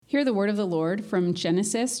Hear the word of the Lord from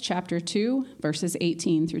Genesis chapter 2, verses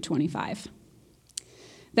 18 through 25.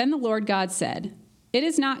 Then the Lord God said, "It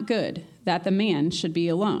is not good that the man should be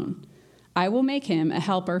alone. I will make him a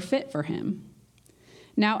helper fit for him."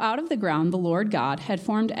 Now out of the ground the Lord God had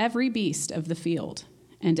formed every beast of the field,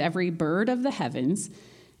 and every bird of the heavens,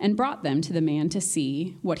 and brought them to the man to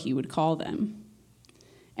see what he would call them.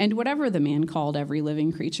 And whatever the man called every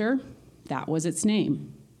living creature, that was its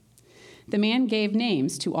name. The man gave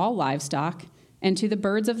names to all livestock, and to the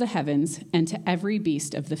birds of the heavens, and to every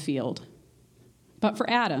beast of the field. But for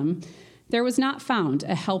Adam, there was not found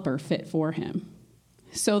a helper fit for him.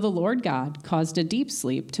 So the Lord God caused a deep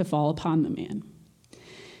sleep to fall upon the man.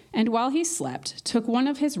 And while he slept, took one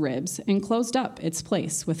of his ribs and closed up its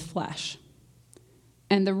place with flesh.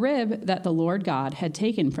 And the rib that the Lord God had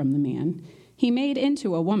taken from the man, he made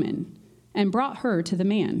into a woman, and brought her to the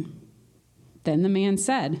man. Then the man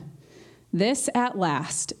said, "This at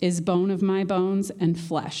last is bone of my bones and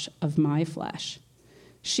flesh of my flesh.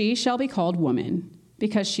 She shall be called woman,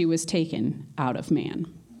 because she was taken out of man.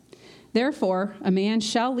 Therefore, a man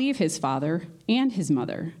shall leave his father and his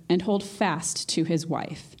mother, and hold fast to his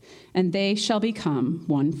wife, and they shall become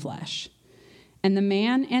one flesh. And the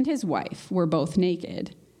man and his wife were both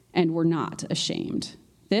naked, and were not ashamed."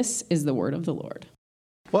 This is the word of the Lord.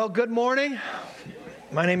 Well, good morning.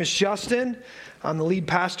 My name is Justin. I'm the lead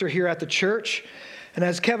pastor here at the church. And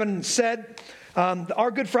as Kevin said, our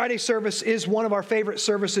Good Friday service is one of our favorite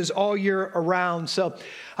services all year around. So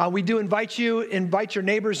we do invite your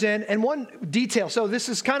neighbors in. And one detail, so this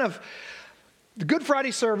is kind of, the Good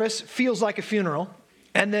Friday service feels like a funeral.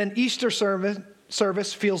 And then Easter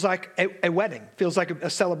service feels like a wedding, feels like a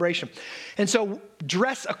celebration. And so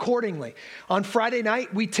dress accordingly. On Friday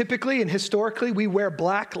night, we typically and historically, we wear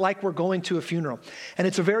black like we're going to a funeral. And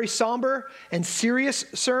it's a very somber and serious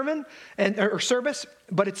sermon or service,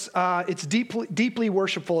 but it's deeply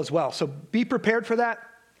worshipful as well. So be prepared for that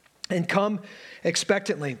and come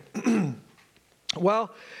expectantly.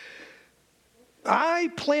 Well, I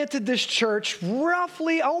planted this church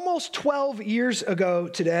roughly almost 12 years ago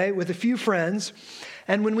today with a few friends.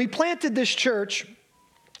 And when we planted this church,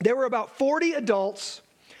 there were about 40 adults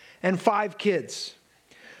and 5 kids.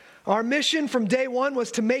 Our mission from day one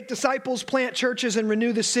was to make disciples, plant churches, and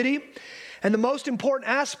renew the city. And the most important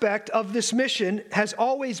aspect of this mission has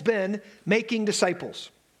always been making disciples.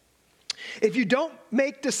 If you don't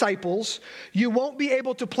make disciples, you won't be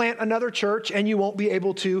able to plant another church, and you won't be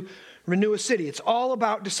able to renew a city. It's all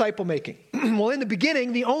about disciple making. Well, in the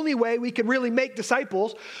beginning, the only way we could really make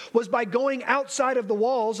disciples was by going outside of the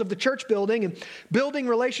walls of the church building and building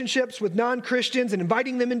relationships with non-Christians and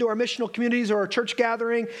inviting them into our missional communities or our church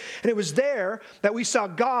gathering. And it was there that we saw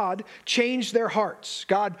God change their hearts.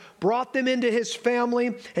 God brought them into his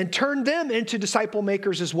family and turned them into disciple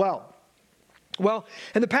makers as well. Well,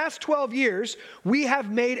 in the past 12 years, we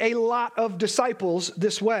have made a lot of disciples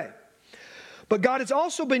this way. But God has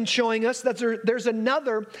also been showing us that there's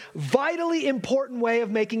another vitally important way of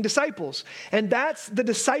making disciples. And that's the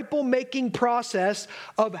disciple-making process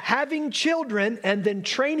of having children and then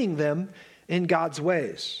training them in God's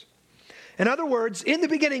ways. In other words, in the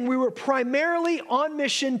beginning, we were primarily on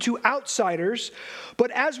mission to outsiders.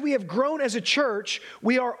 But as we have grown as a church,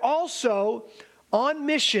 we are also on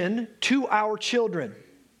mission to our children.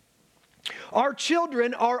 Our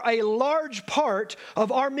children are a large part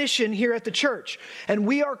of our mission here at the church, and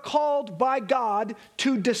we are called by God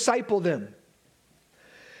to disciple them.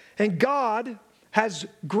 And God has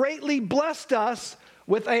greatly blessed us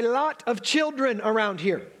with a lot of children around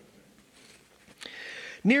here.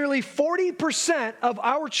 Nearly 40% of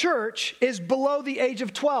our church is below the age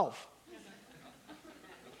of 12.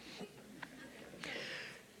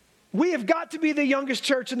 We have got to be the youngest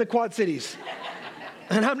church in the Quad Cities.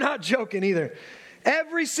 And I'm not joking either.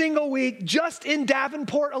 Every single week, just in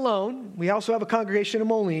Davenport alone, we also have a congregation in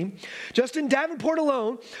Moline, just in Davenport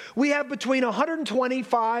alone, we have between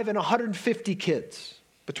 125 and 150 kids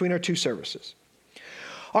between our two services.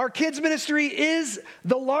 Our kids ministry is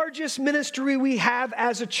the largest ministry we have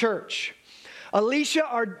as a church. Alicia,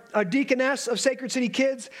 our deaconess of Sacred City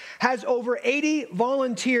Kids, has over 80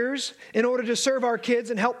 volunteers in order to serve our kids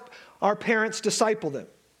and help our parents disciple them.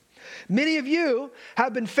 Many of you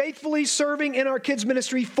have been faithfully serving in our kids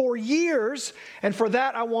ministry for years, and for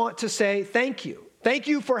that I want to say thank you. Thank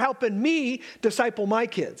you for helping me disciple my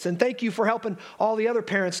kids, and thank you for helping all the other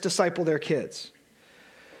parents disciple their kids.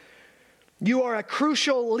 You are a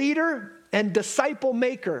crucial leader and disciple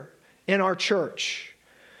maker in our church.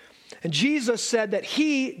 And Jesus said that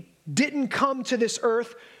he didn't come to this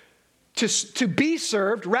earth to be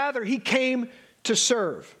served. Rather, he came to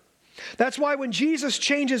serve. That's why when Jesus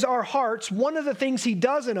changes our hearts, one of the things he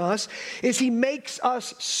does in us is he makes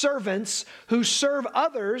us servants who serve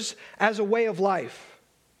others as a way of life.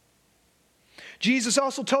 Jesus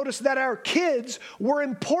also told us that our kids were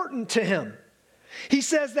important to him. He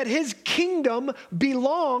says that his kingdom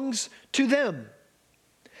belongs to them.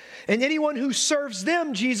 And anyone who serves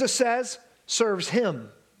them, Jesus says, serves him.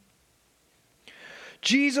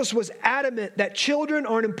 Jesus was adamant that children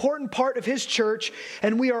are an important part of his church,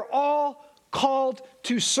 and we are all called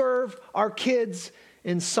to serve our kids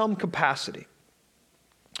in some capacity.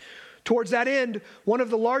 Towards that end, one of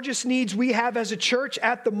the largest needs we have as a church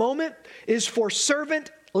at the moment is for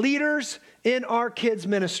servant leaders in our kids'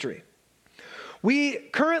 ministry. We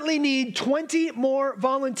currently need 20 more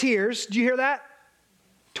volunteers. Do you hear that?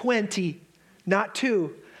 20, not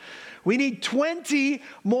 2. We need 20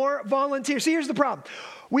 more volunteers. See, here's the problem.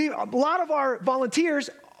 A lot of our volunteers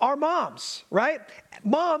are moms, right?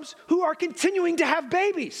 Moms who are continuing to have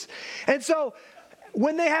babies. And so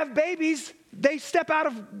when they have babies, they step out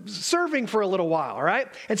of serving for a little while, right?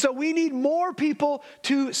 And so we need more people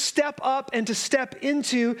to step up and to step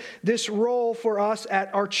into this role for us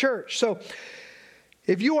at our church. So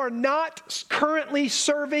if you are not currently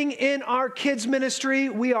serving in our kids' ministry,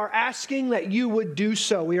 we are asking that you would do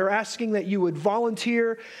so. We are asking that you would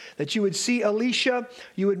volunteer, that you would see Alicia,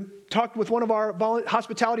 you would talk with one of our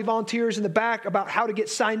hospitality volunteers in the back about how to get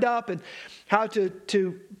signed up and how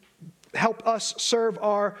to help us serve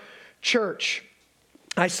our church.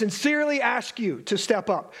 I sincerely ask you to step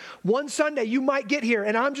up. One Sunday you might get here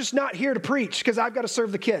and I'm just not here to preach because I've got to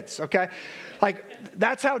serve the kids, okay? Like,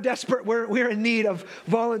 that's how desperate we're in need of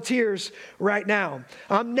volunteers right now.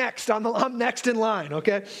 I'm next in line,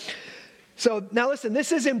 okay? So now listen,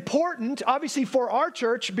 this is important, obviously, for our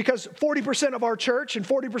church because 40% of our church and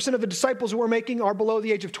 40% of the disciples that we're making are below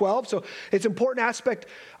the age of 12. So it's an important aspect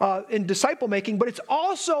in disciple making, but it's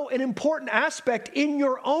also an important aspect in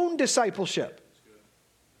your own discipleship.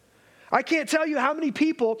 I can't tell you how many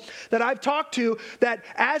people that I've talked to that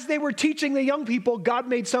as they were teaching the young people, God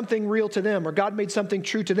made something real to them, or God made something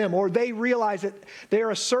true to them, or they realize that they're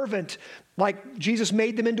a servant, like Jesus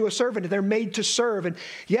made them into a servant, and they're made to serve. And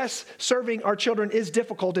yes, serving our children is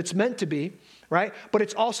difficult. It's meant to be, right? But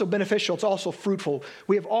it's also beneficial. It's also fruitful.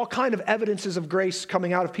 We have all kind of evidences of grace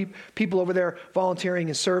coming out of people over there volunteering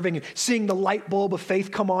and serving and seeing the light bulb of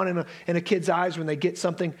faith come on in a kid's eyes when they get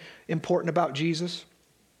something important about Jesus.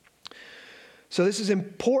 So this is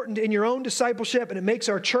important in your own discipleship, and it makes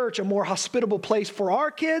our church a more hospitable place for our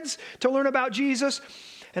kids to learn about Jesus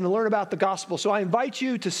and to learn about the gospel. So I invite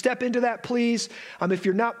you to step into that, please. If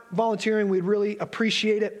you're not volunteering, we'd really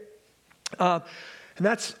appreciate it. And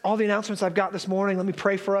that's all the announcements I've got this morning. Let me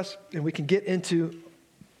pray for us, and we can get into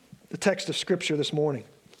the text of Scripture this morning.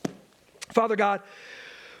 Father God,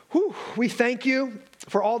 we thank you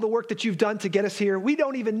for all the work that you've done to get us here. We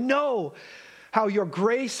don't even know how your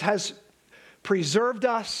grace has preserved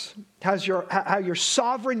us, how your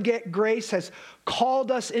sovereign grace has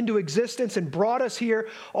called us into existence and brought us here,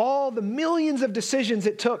 all the millions of decisions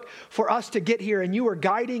it took for us to get here, and you are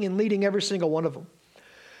guiding and leading every single one of them.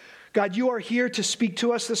 God, you are here to speak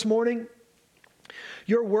to us this morning.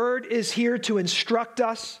 Your word is here to instruct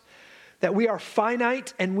us that we are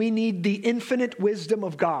finite and we need the infinite wisdom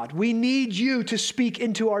of God. We need you to speak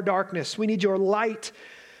into our darkness. We need your light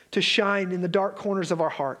to shine in the dark corners of our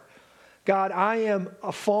heart. God, I am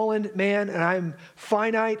a fallen man and I'm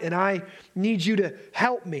finite and I need you to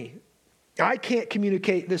help me. I can't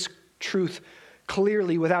communicate this truth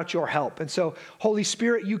clearly without your help. And so, Holy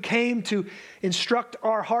Spirit, you came to instruct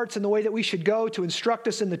our hearts in the way that we should go, to instruct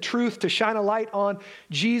us in the truth, to shine a light on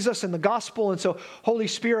Jesus and the gospel. And so, Holy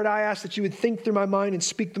Spirit, I ask that you would think through my mind and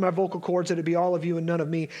speak through my vocal cords, that it be all of you and none of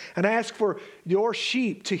me. And I ask for your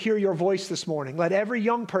sheep to hear your voice this morning. Let every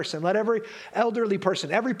young person, let every elderly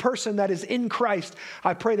person, every person that is in Christ,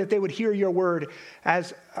 I pray that they would hear your word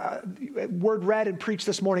as word read and preached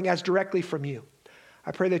this morning as directly from you.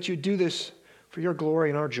 I pray that you do this for your glory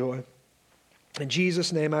and our joy. In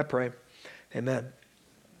Jesus' name I pray. Amen.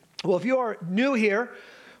 Well, if you are new here,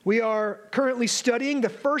 we are currently studying the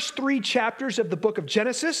first 3 chapters of the book of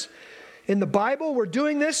Genesis. In the Bible, we're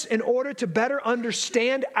doing this in order to better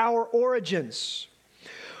understand our origins.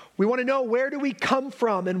 We want to know, where do we come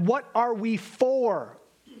from and what are we for?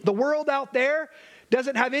 The world out there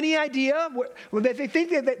doesn't have any idea. They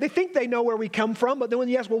think they know where we come from, but then when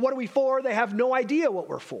you ask, well, what are we for? They have no idea what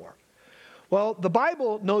we're for. Well, the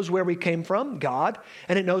Bible knows where we came from, God,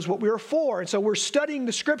 and it knows what we are for. And so we're studying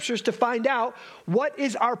the Scriptures to find out what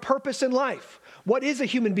is our purpose in life. What is a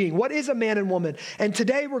human being? What is a man and woman? And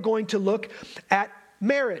today we're going to look at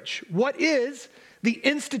marriage. What is the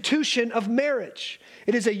institution of marriage.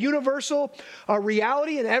 It is a universal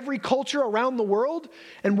reality in every culture around the world.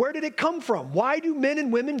 And where did it come from? Why do men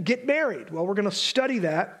and women get married? Well, we're going to study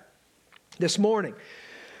that this morning.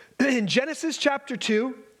 In Genesis chapter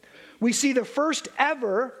 2, we see the first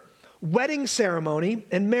ever wedding ceremony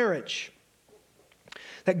and marriage.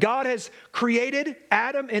 That God has created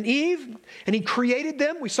Adam and Eve, and he created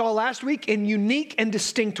them, we saw last week, in unique and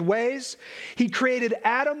distinct ways. He created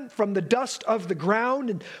Adam from the dust of the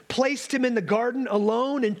ground and placed him in the garden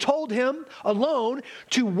alone and told him alone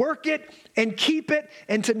to work it and keep it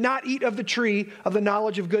and to not eat of the tree of the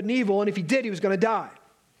knowledge of good and evil. And if he did, he was going to die.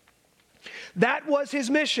 That was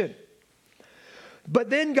his mission.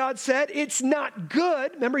 But then God said, it's not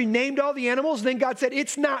good. Remember, he named all the animals. Then God said,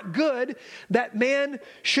 it's not good that man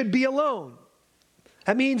should be alone.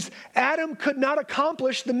 That means Adam could not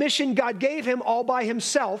accomplish the mission God gave him all by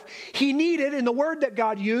himself. He needed, and the word that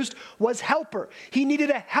God used was helper. He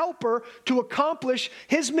needed a helper to accomplish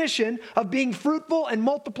his mission of being fruitful and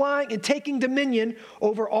multiplying and taking dominion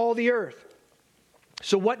over all the earth.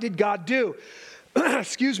 So what did God do?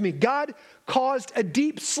 God caused a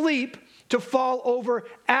deep sleep to fall over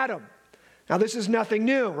Adam. Now, this is nothing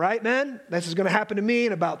new, right, men? This is going to happen to me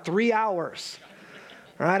in about 3 hours.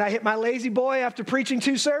 All right, I hit my lazy boy after preaching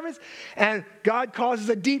 2 sermons, and God causes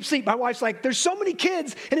a deep sleep. My wife's like, there's so many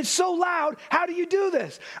kids, and it's so loud. How do you do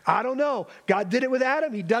this? I don't know. God did it with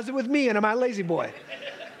Adam. He does it with me, and I'm my lazy boy.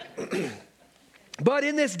 But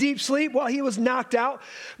in this deep sleep, while he was knocked out,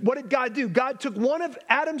 what did God do? God took one of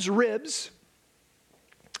Adam's ribs,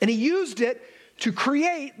 and he used it to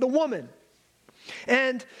create the woman.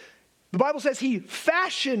 And the Bible says he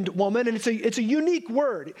fashioned woman, and it's a unique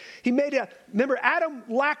word. Remember, Adam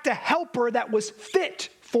lacked a helper that was fit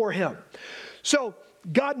for him. So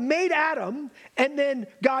God made Adam, and then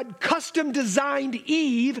God custom designed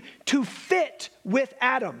Eve to fit with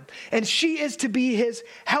Adam. And she is to be his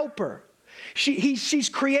helper. She's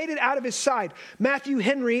created out of his side. Matthew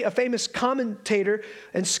Henry, a famous commentator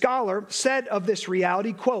and scholar, said of this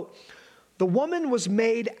reality, quote, "The woman was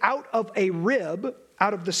made out of a rib,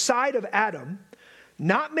 out of the side of Adam,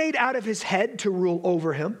 not made out of his head to rule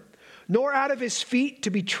over him, nor out of his feet to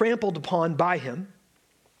be trampled upon by him,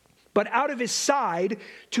 but out of his side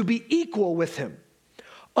to be equal with him,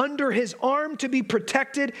 under his arm to be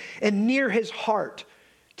protected, and near his heart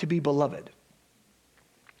to be beloved."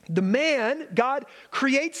 The man, God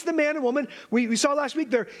creates the man and woman. We saw last week,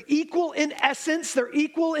 they're equal in essence, they're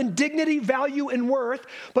equal in dignity, value, and worth,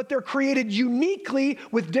 but they're created uniquely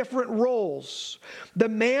with different roles. The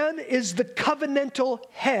man is the covenantal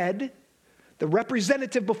head, the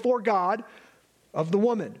representative before God of the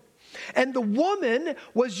woman. And the woman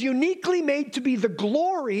was uniquely made to be the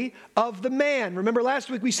glory of the man. Remember last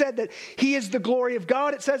week we said that he is the glory of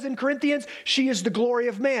God. It says in Corinthians, she is the glory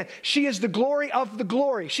of man. She is the glory of the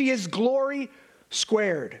glory. She is glory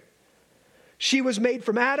squared. She was made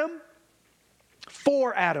from Adam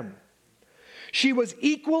for Adam. She was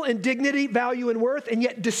equal in dignity, value, and worth, and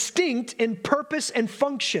yet distinct in purpose and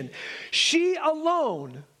function. She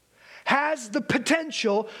alone has the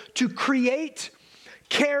potential to create,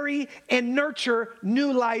 carry, and nurture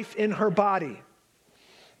new life in her body.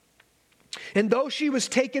 And though she was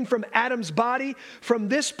taken from Adam's body, from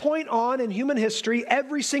this point on in human history,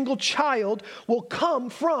 every single child will come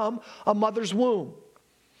from a mother's womb.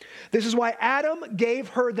 This is why Adam gave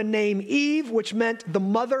her the name Eve, which meant the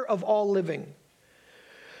mother of all living.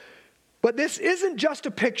 But this isn't just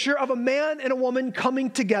a picture of a man and a woman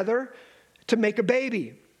coming together to make a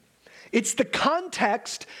baby. It's the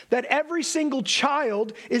context that every single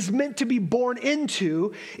child is meant to be born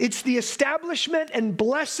into. It's the establishment and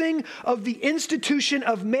blessing of the institution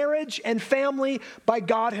of marriage and family by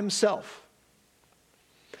God himself.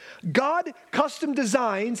 God custom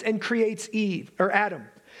designs and creates Adam.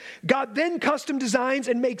 God then custom designs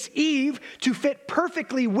and makes Eve to fit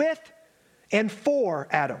perfectly with and for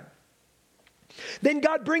Adam. Then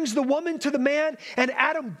God brings the woman to the man, and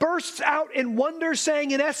Adam bursts out in wonder,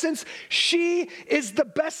 saying, in essence, she is the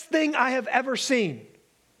best thing I have ever seen.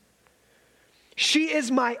 She is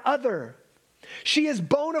my other. She is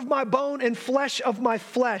bone of my bone and flesh of my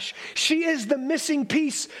flesh. She is the missing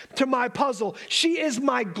piece to my puzzle. She is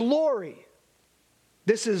my glory.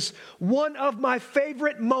 This is one of my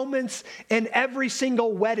favorite moments in every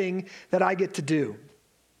single wedding that I get to do.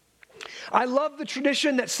 I love the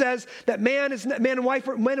tradition that says that man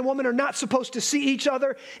and woman are not supposed to see each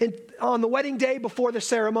other on the wedding day before the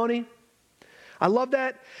ceremony. I love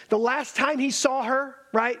that. The last time he saw her,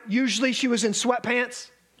 right? Usually she was in sweatpants,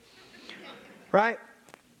 right?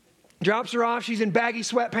 drops her off. She's in baggy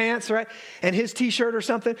sweatpants, right? And his t-shirt or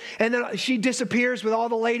something. And then she disappears with all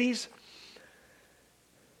the ladies.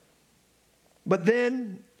 But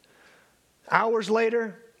then, hours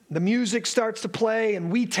later, the music starts to play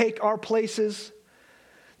and we take our places.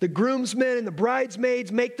 The groomsmen and the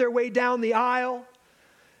bridesmaids make their way down the aisle.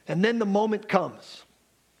 And then the moment comes.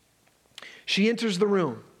 She enters the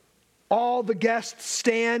room. All the guests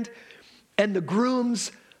stand and the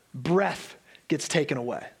groom's breath gets taken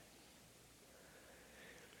away.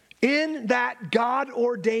 In that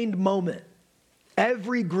God-ordained moment,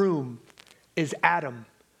 every groom is Adam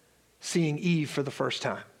seeing Eve for the first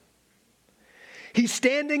time. He's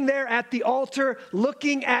standing there at the altar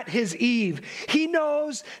looking at his Eve. He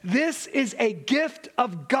knows this is a gift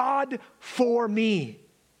of God for me.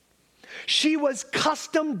 She was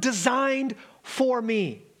custom designed for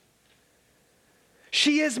me.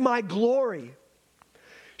 She is my glory.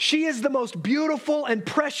 She is the most beautiful and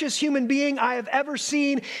precious human being I have ever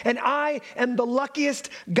seen, and I am the luckiest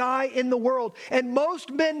guy in the world. And most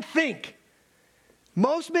men think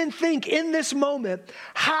in this moment,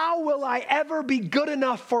 how will I ever be good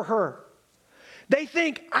enough for her? They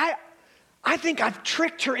think, I think I've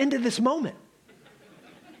tricked her into this moment.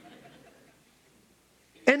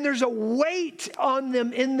 And there's a weight on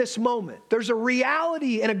them in this moment. There's a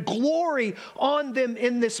reality and a glory on them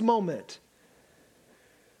in this moment.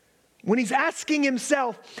 When he's asking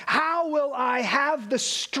himself, how will I have the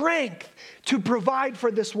strength to provide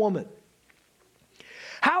for this woman?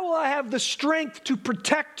 How will I have the strength to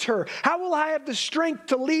protect her? How will I have the strength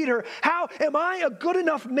to lead her? How am I a good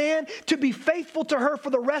enough man to be faithful to her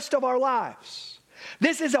for the rest of our lives?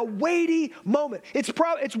 This is a weighty moment.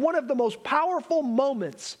 It's one of the most powerful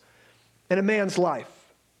moments in a man's life.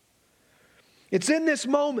 It's in this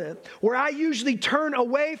moment where I usually turn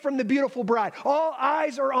away from the beautiful bride. All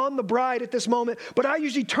eyes are on the bride at this moment, but I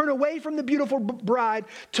usually turn away from the beautiful bride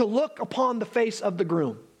to look upon the face of the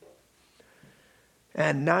groom.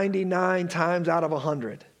 And 99 times out of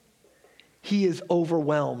 100, he is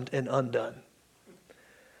overwhelmed and undone.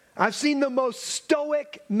 I've seen the most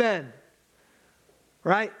stoic men,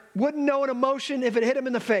 right? Wouldn't know an emotion if it hit him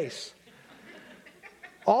in the face.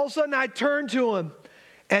 All of a sudden I turn to him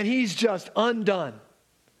and he's just undone.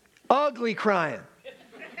 Ugly crying.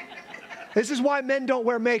 This is why men don't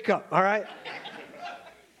wear makeup, all right?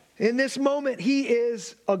 In this moment, he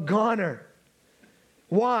is a goner.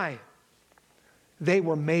 Why? They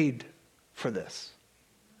were made for this.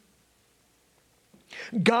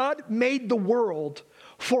 God made the world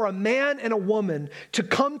for a man and a woman to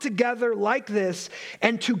come together like this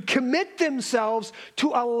and to commit themselves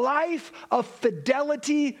to a life of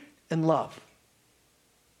fidelity and love.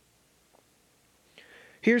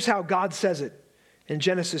 Here's how God says it in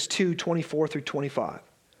Genesis 2:24 through 25.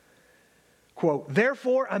 Quote,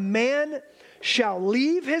 therefore a man shall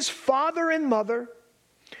leave his father and mother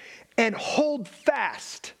and hold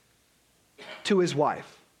fast to his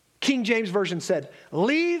wife. King James Version said,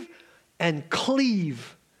 leave and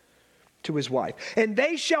cleave to his wife. And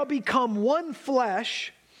they shall become one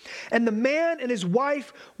flesh, and the man and his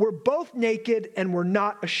wife were both naked and were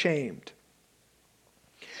not ashamed.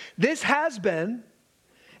 This has been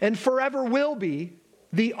and forever will be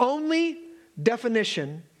the only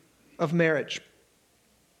definition of marriage.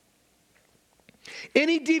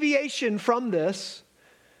 Any deviation from this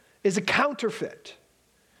is a counterfeit.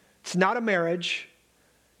 It's not a marriage,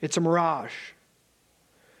 it's a mirage.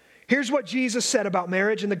 Here's what Jesus said about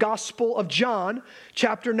marriage in the Gospel of John,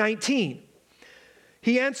 chapter 19.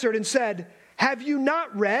 He answered and said, have you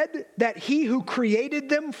not read that he who created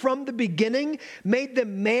them from the beginning made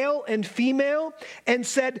them male and female, and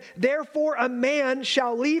said, therefore a man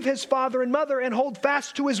shall leave his father and mother and hold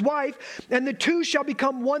fast to his wife, and the two shall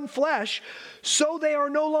become one flesh. So they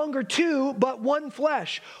are no longer two, but one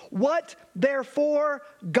flesh. What therefore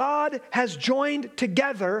God has joined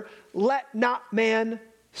together, let not man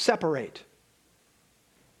separate.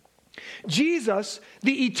 Jesus,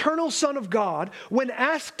 the eternal Son of God, when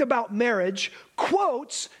asked about marriage,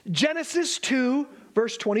 quotes Genesis 2,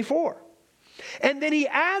 verse 24. And then he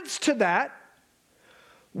adds to that,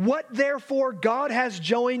 what therefore God has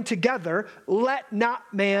joined together, let not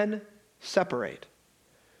man separate.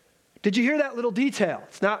 Did you hear that little detail?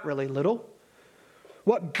 It's not really little.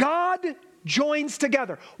 What God joins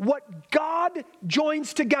together,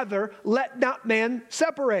 let not man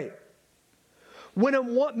separate. When a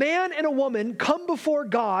man and a woman come before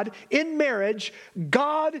God in marriage,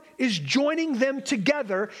 God is joining them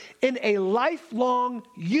together in a lifelong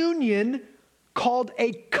union called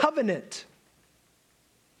a covenant.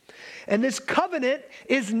 And this covenant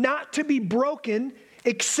is not to be broken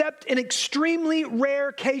except in extremely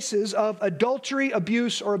rare cases of adultery,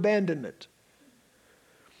 abuse, or abandonment.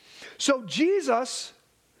 So Jesus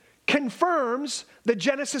confirms the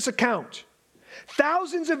Genesis account.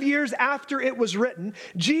 Thousands of years after it was written,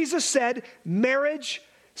 Jesus said, marriage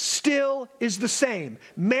still is the same.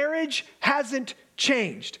 Marriage hasn't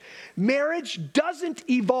changed. Marriage doesn't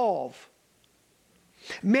evolve.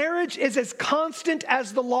 Marriage is as constant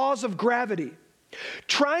as the laws of gravity.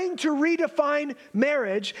 Trying to redefine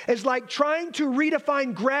marriage is like trying to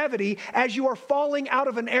redefine gravity as you are falling out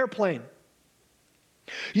of an airplane.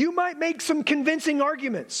 You might make some convincing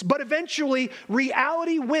arguments, but eventually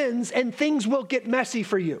reality wins and things will get messy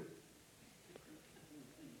for you.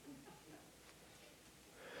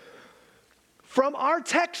 From our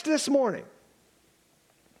text this morning,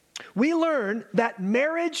 we learn that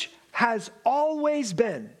marriage has always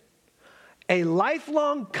been a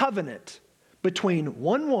lifelong covenant between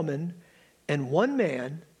one woman and one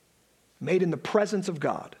man made in the presence of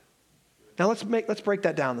God. Now let's break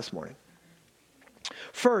that down this morning.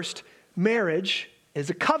 First, marriage is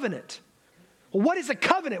a covenant. Well, what is a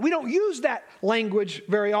covenant? We don't use that language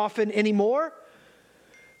very often anymore.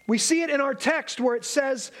 We see it in our text where it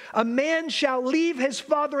says, a man shall leave his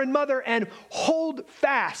father and mother and hold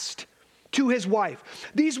fast to his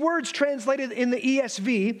wife. These words translated in the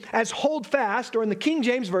ESV as hold fast, or in the King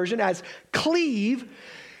James Version as cleave,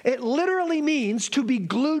 it literally means to be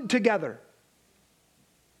glued together.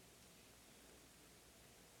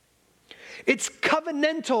 It's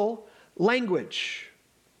covenantal language.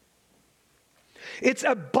 It's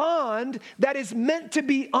a bond that is meant to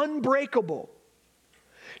be unbreakable.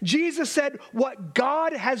 Jesus said, what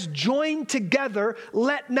God has joined together,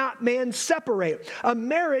 let not man separate. A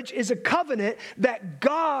marriage is a covenant that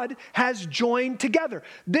God has joined together.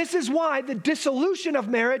 This is why the dissolution of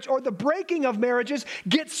marriage or the breaking of marriages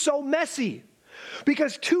gets so messy.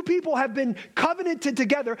 Because two people have been covenanted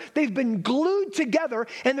together, they've been glued together,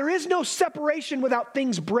 and there is no separation without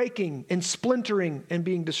things breaking and splintering and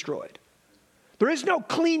being destroyed. There is no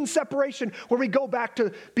clean separation where we go back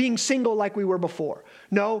to being single like we were before.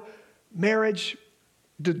 No, marriage,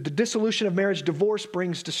 the dissolution of marriage, divorce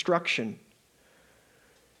brings destruction.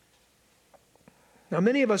 Now,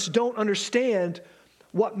 many of us don't understand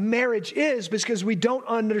what marriage is because we don't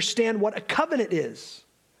understand what a covenant is.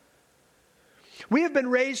 We have been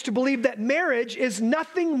raised to believe that marriage is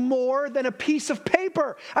nothing more than a piece of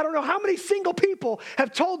paper. I don't know how many single people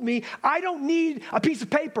have told me I don't need a piece of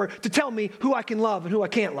paper to tell me who I can love and who I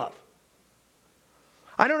can't love.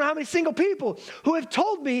 I don't know how many single people who have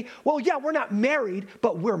told me, well, yeah, we're not married,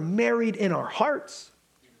 but we're married in our hearts.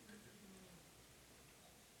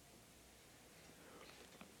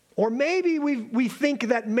 Or maybe we think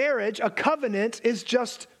that marriage, a covenant, is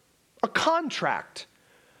just a contract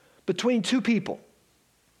between two people.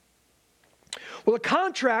 Well, a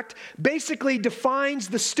contract basically defines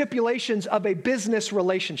the stipulations of a business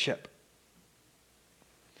relationship.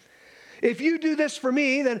 If you do this for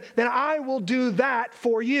me, then I will do that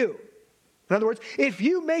for you. In other words, if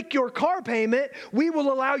you make your car payment, we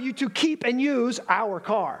will allow you to keep and use our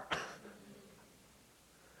car.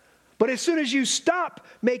 But as soon as you stop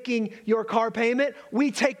making your car payment,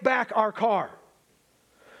 we take back our car.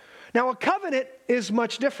 Now, a covenant is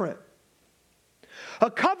much different. A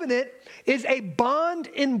covenant is a bond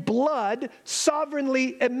in blood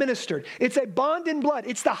sovereignly administered. It's a bond in blood.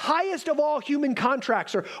 It's the highest of all human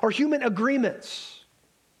contracts or human agreements.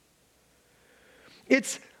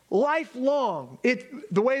 It's lifelong.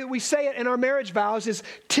 The way that we say it in our marriage vows is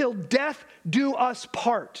till death do us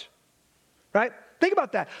part. Right? Think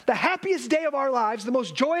about that. The happiest day of our lives, the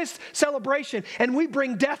most joyous celebration, and we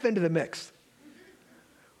bring death into the mix.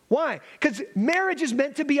 Why? Because marriage is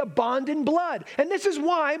meant to be a bond in blood. And this is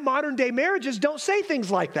why modern day marriages don't say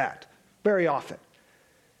things like that very often.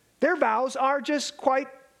 Their vows are just quite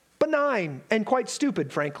benign and quite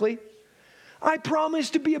stupid, frankly. I promise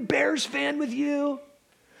to be a Bears fan with you.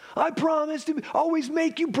 I promise to always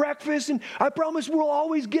make you breakfast, and I promise we'll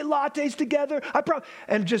always get lattes together.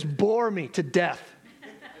 And just bore me to death.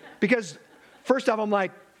 Because first off, I'm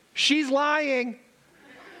like, she's lying.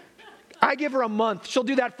 I give her a month. She'll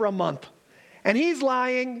do that for a month. And he's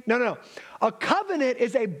lying. No. A covenant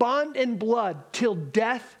is a bond in blood till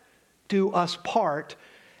death do us part.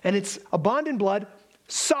 And it's a bond in blood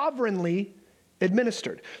sovereignly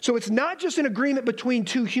administered. So it's not just an agreement between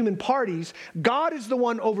two human parties. God is the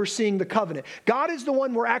one overseeing the covenant. God is the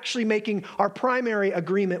one we're actually making our primary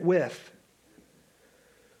agreement with.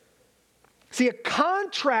 See, a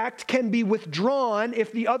contract can be withdrawn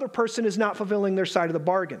if the other person is not fulfilling their side of the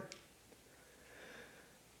bargain.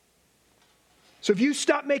 So if you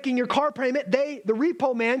stop making your car payment, the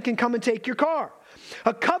repo man can come and take your car.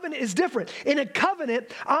 A covenant is different. In a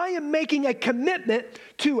covenant, I am making a commitment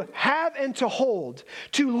to have and to hold,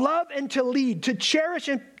 to love and to lead, to cherish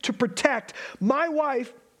and to protect my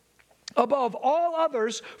wife above all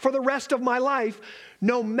others for the rest of my life,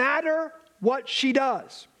 no matter what she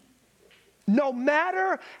does. No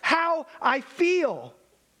matter how I feel.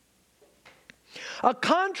 A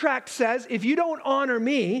contract says, if you don't honor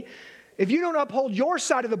me, if you don't uphold your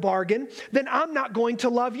side of the bargain, then I'm not going to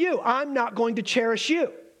love you. I'm not going to cherish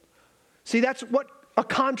you. See, that's what a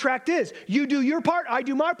contract is. You do your part, I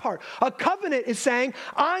do my part. A covenant is saying,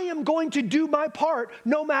 I am going to do my part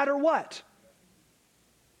no matter what.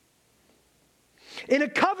 In a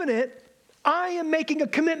covenant, I am making a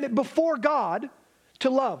commitment before God to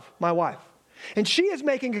love my wife. And she is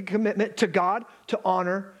making a commitment to God to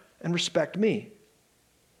honor and respect me.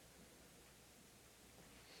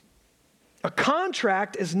 A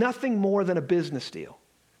contract is nothing more than a business deal.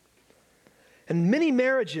 And many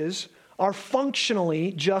marriages are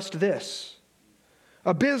functionally just this,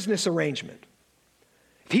 a business arrangement.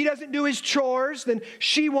 If he doesn't do his chores, then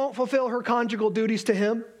she won't fulfill her conjugal duties to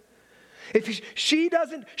him. If she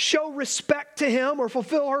doesn't show respect to him or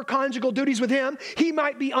fulfill her conjugal duties with him, he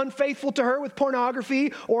might be unfaithful to her with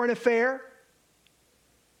pornography or an affair.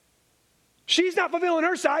 She's not fulfilling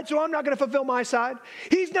her side, so I'm not going to fulfill my side.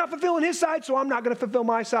 He's not fulfilling his side, so I'm not going to fulfill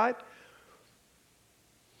my side.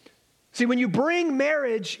 See, when you bring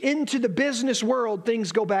marriage into the business world,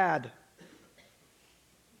 things go bad.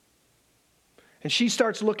 And she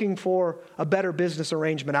starts looking for a better business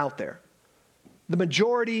arrangement out there. The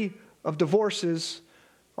majority of divorces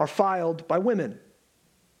are filed by women.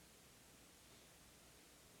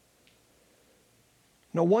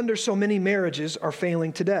 No wonder so many marriages are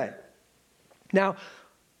failing today. Now,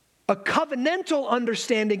 a covenantal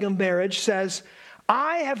understanding of marriage says,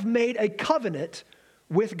 I have made a covenant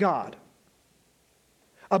with God,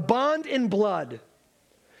 a bond in blood.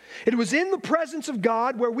 It was in the presence of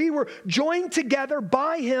God where we were joined together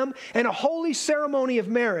by Him in a holy ceremony of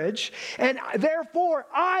marriage, and therefore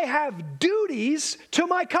I have duties to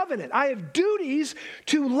my covenant. I have duties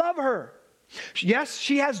to love her. Yes,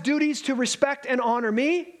 she has duties to respect and honor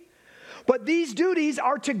me, but these duties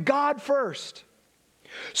are to God first.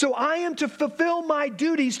 So I am to fulfill my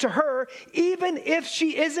duties to her even if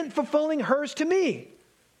she isn't fulfilling hers to me.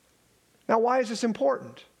 Now, why is this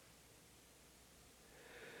important?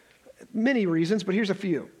 Many reasons, but here's a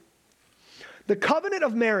few. The covenant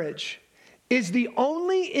of marriage is the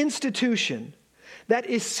only institution that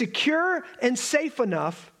is secure and safe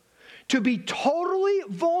enough to be totally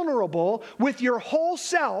vulnerable with your whole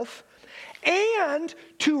self and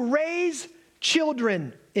to raise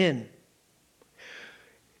children in.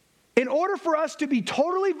 In order for us to be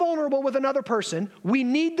totally vulnerable with another person, we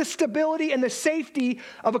need the stability and the safety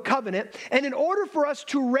of a covenant. And in order for us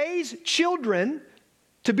to raise children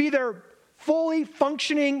to be their fully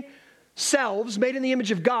functioning selves made in the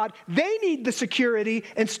image of God, they need the security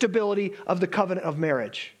and stability of the covenant of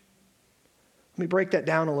marriage. Let me break that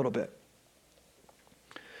down a little bit.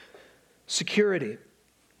 Security.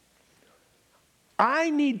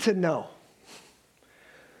 I need to know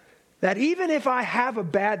that even if I have a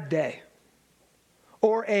bad day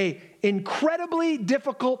or an incredibly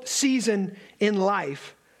difficult season in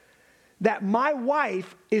life, that my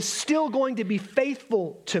wife is still going to be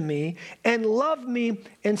faithful to me and love me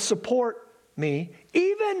and support me,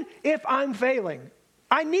 even if I'm failing.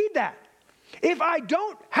 I need that. If I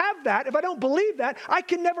don't have that, if I don't believe that, I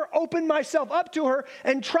can never open myself up to her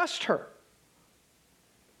and trust her.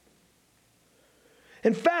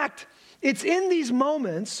 In fact, it's in these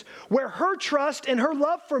moments where her trust and her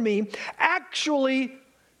love for me actually,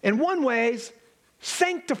 in one ways,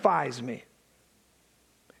 sanctifies me.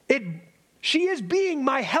 She is being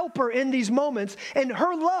my helper in these moments, and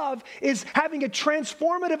her love is having a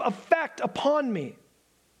transformative effect upon me.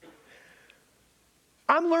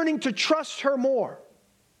 I'm learning to trust her more.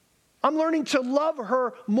 I'm learning to love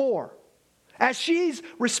her more as she's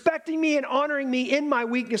respecting me and honoring me in my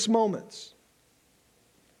weakest moments.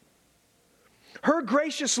 Her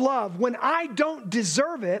gracious love, when I don't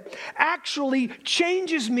deserve it, actually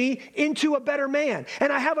changes me into a better man.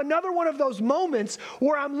 And I have another one of those moments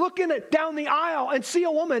where I'm looking down the aisle and see a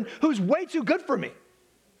woman who's way too good for me.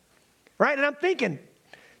 Right? And I'm thinking,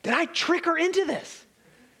 did I trick her into this?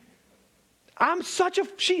 I'm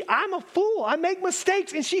a fool. I make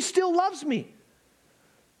mistakes and she still loves me.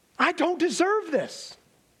 I don't deserve this.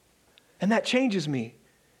 And that changes me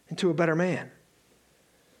into a better man.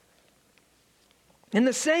 In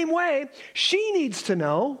the same way, she needs to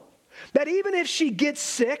know That even if she gets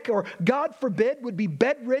sick or, God forbid, would be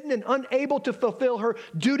bedridden and unable to fulfill her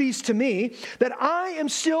duties to me, that I am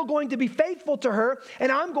still going to be faithful to her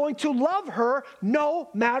and I'm going to love her no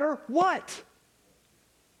matter what.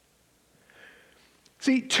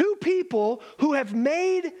 See, two people who have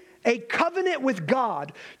made a covenant with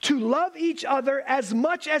God to love each other as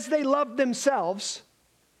much as they love themselves,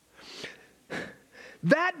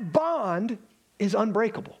 that bond is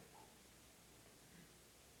unbreakable.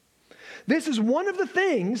 This is one of the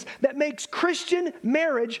things that makes Christian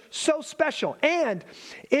marriage so special. And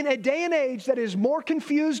in a day and age that is more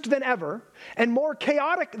confused than ever and more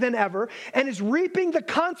chaotic than ever and is reaping the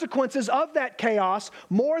consequences of that chaos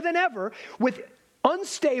more than ever with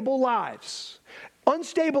unstable lives,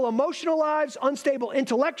 unstable emotional lives, unstable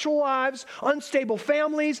intellectual lives, unstable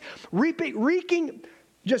families, wreaking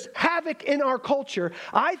just havoc in our culture,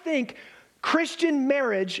 I think Christian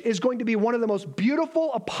marriage is going to be one of the most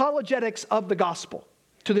beautiful apologetics of the gospel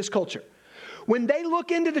to this culture. When they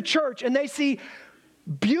look into the church and they see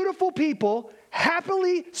beautiful people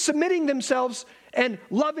happily submitting themselves and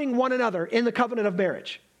loving one another in the covenant of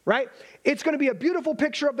marriage, right? It's going to be a beautiful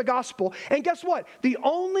picture of the gospel. And guess what? The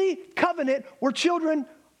only covenant where children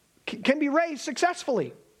can be raised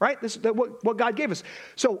successfully. Right? This is what God gave us.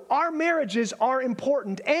 So our marriages are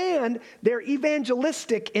important and they're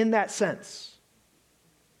evangelistic in that sense.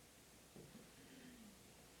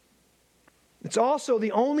 It's also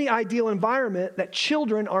the only ideal environment that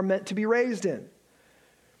children are meant to be raised in.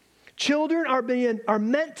 Children are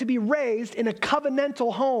meant to be raised in a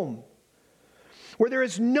covenantal home where there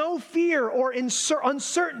is no fear or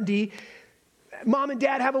uncertainty. Mom and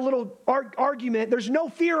dad have a little argument. There's no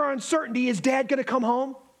fear or uncertainty. Is dad going to come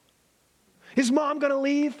home? Is mom going to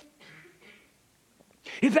leave?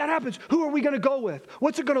 If that happens, who are we going to go with?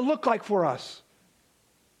 What's it going to look like for us?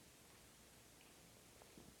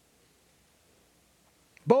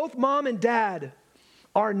 Both mom and dad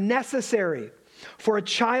are necessary for a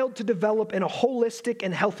child to develop in a holistic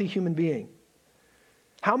and healthy human being.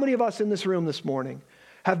 How many of us in this room this morning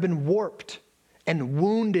have been warped and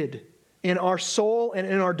wounded in our soul and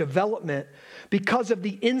in our development because of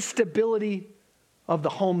the instability of the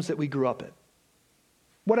homes that we grew up in?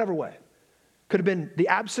 Whatever way. Could have been the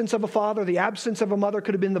absence of a father, the absence of a mother,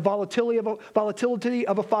 could have been the volatility of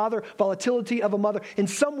a father, volatility of a mother. In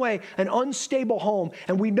some way, an unstable home.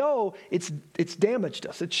 And we know it's damaged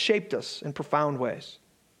us, it's shaped us in profound ways.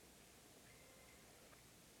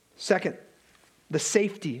 Second, the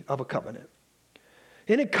safety of a covenant.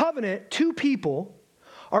 In a covenant, two people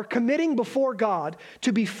are committing before God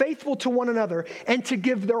to be faithful to one another and to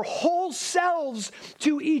give their whole selves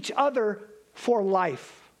to each other for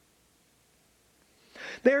life.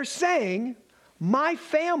 They're saying, my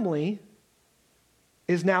family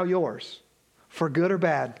is now yours, for good or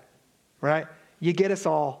bad, right? You get us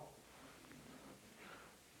all.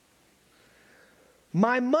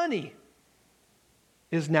 My money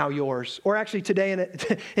is now yours. Or actually today,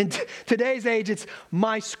 in today's age, it's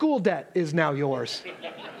my school debt is now yours.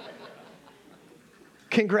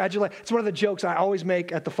 Congratulations. It's one of the jokes I always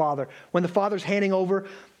make at the father. When the father's handing over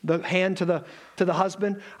the hand to the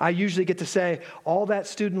husband, I usually get to say, all those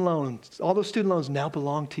student loans now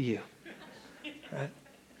belong to you. Right?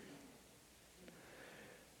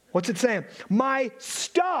 What's it saying? My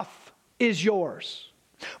stuff is yours.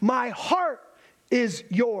 My heart is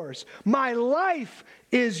yours. My life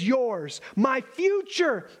is yours. My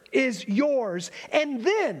future is yours. And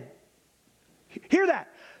then, hear that.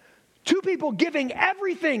 Two people giving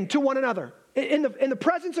everything to one another in the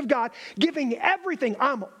presence of God, giving everything.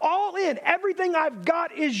 I'm all in. Everything I've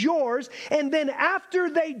got is yours. And then after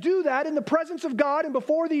they do that in the presence of God and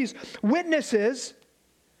before these witnesses,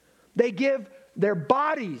 they give their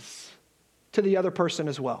bodies to the other person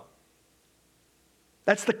as well.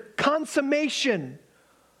 That's the consummation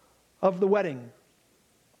of the wedding.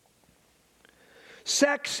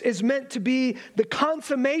 Sex is meant to be the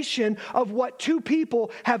consummation of what two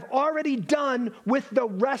people have already done with the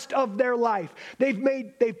rest of their life. They've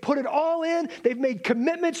put it all in, they've made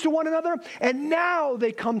commitments to one another, and now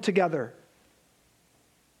they come together.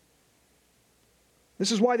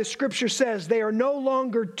 This is why the scripture says they are no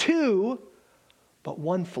longer two, but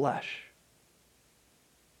one flesh.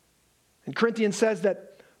 And Corinthians says that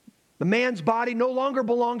the man's body no longer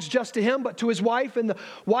belongs just to him, but to his wife. And the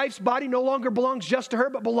wife's body no longer belongs just to her,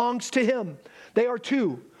 but belongs to him. They are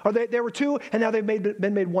two. Or they were two, and now they've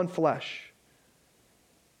been made one flesh.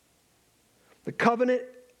 The covenant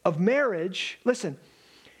of marriage, listen,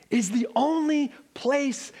 is the only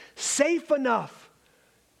place safe enough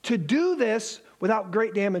to do this without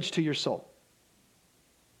great damage to your soul.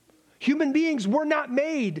 Human beings were not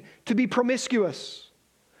made to be promiscuous.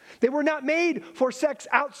 They were not made for sex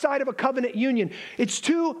outside of a covenant union. It's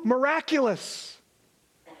too miraculous.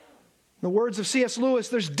 In the words of C.S. Lewis,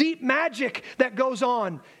 there's deep magic that goes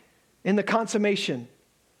on in the consummation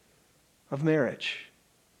of marriage.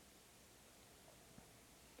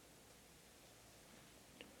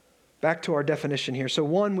 Back to our definition here. So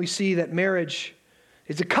one, we see that marriage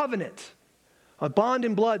is a covenant, a bond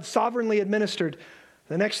in blood, sovereignly administered.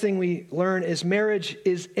 The next thing we learn is marriage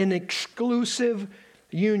is an exclusive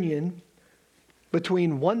union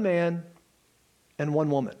between one man and one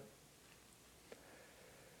woman.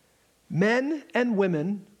 Men and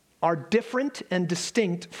women are different and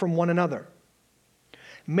distinct from one another.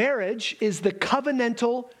 Marriage is the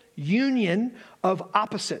covenantal union of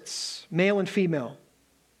opposites, male and female.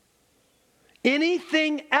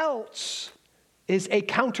 Anything else is a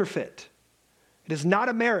counterfeit. It is not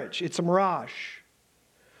a marriage, it's a mirage.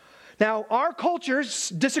 Now, our culture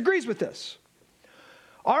disagrees with this.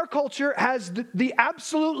 Our culture has the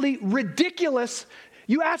absolutely ridiculous,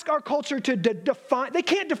 you ask our culture to define, they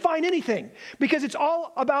can't define anything because it's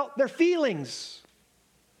all about their feelings.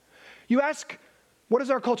 You ask, what is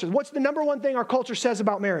our culture? What's the number one thing our culture says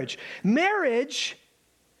about marriage? Marriage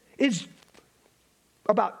is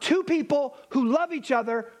about two people who love each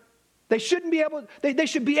other. They should be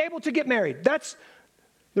able to get married. That's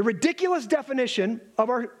the ridiculous definition of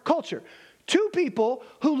our culture. Two people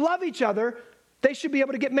who love each other, they should be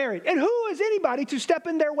able to get married. And who is anybody to step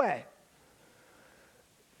in their way?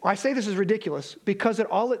 I say this is ridiculous because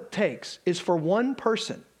all it takes is for one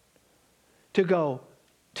person to go,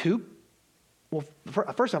 two? Well,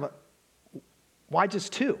 first of all, why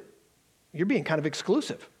just two? You're being kind of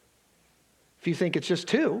exclusive. If you think it's just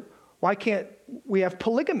two, why can't we have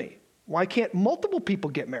polygamy? Why can't multiple people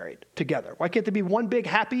get married together? Why can't there be one big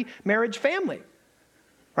happy marriage family?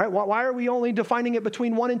 Right? Why are we only defining it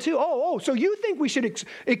between one and two? So you think we should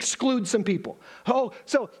exclude some people. Oh,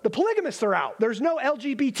 so the polygamists are out. There's no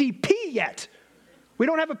LGBTP yet. We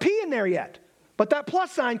don't have a P in there yet. But that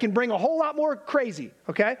plus sign can bring a whole lot more crazy,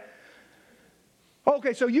 okay?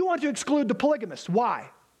 Okay, so you want to exclude the polygamists. Why?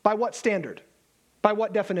 By what standard? By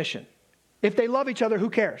what definition? If they love each other, who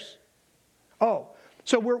cares? Oh,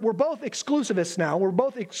 so we're both exclusivists now. We're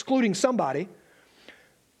both excluding somebody.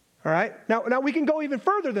 All right? Now we can go even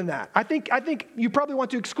further than that. I think you probably want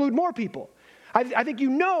to exclude more people. I think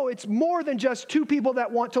it's more than just two people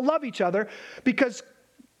that want to love each other, because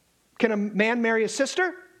can a man marry his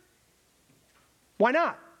sister? Why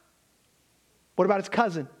not? What about his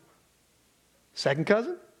cousin? Second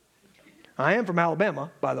cousin? I am from Alabama,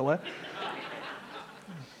 by the way.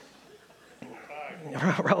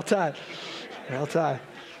 Roll Tide.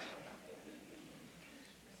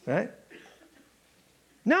 Right?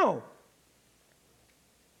 No.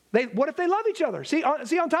 What if they love each other? See,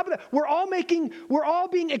 on top of that, we're all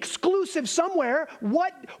being exclusive somewhere.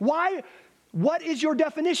 What is your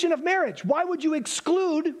definition of marriage? Why would you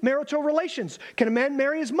exclude marital relations? Can a man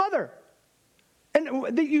marry his mother?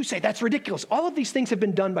 And you say, that's ridiculous. All of these things have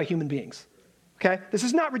been done by human beings. Okay? This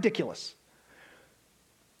is not ridiculous.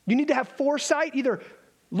 You need to have foresight, either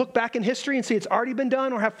look back in history and see it's already been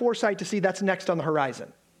done, or have foresight to see that's next on the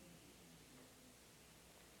horizon.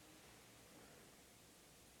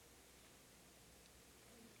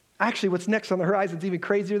 Actually, what's next on the horizon is even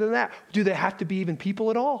crazier than that. Do they have to be even people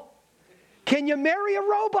at all? Can you marry a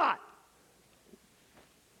robot?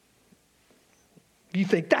 You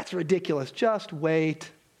think that's ridiculous. Just wait.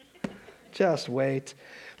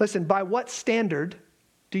 Listen, by what standard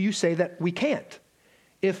do you say that we can't?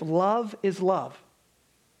 If love is love,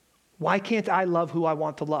 why can't I love who I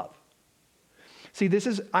want to love? See,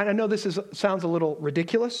 I know this sounds a little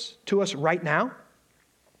ridiculous to us right now,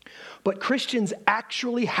 but Christians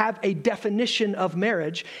actually have a definition of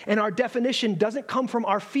marriage, and our definition doesn't come from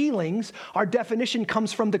our feelings. Our definition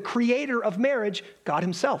comes from the creator of marriage, God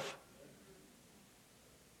himself.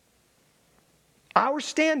 Our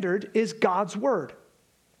standard is God's word.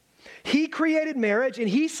 He created marriage, and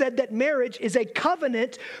he said that marriage is a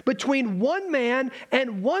covenant between one man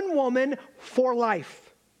and one woman for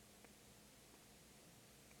life.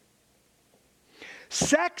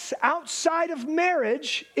 Sex outside of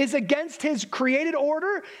marriage is against his created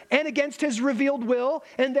order and against his revealed will,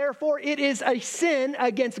 and therefore it is a sin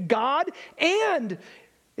against God, and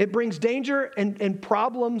it brings danger and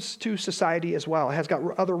problems to society as well. It has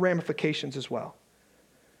got other ramifications as well.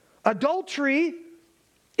 Adultery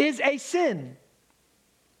is a sin.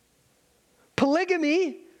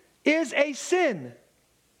 Polygamy is a sin.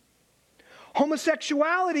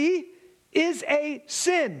 Homosexuality is a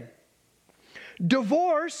sin.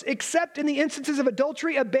 Divorce, except in the instances of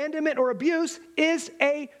adultery, abandonment, or abuse, is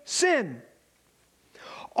a sin.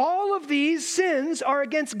 All of these sins are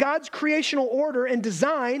against God's creational order and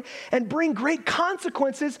design and bring great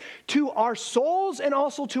consequences to our souls and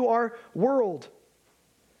also to our world.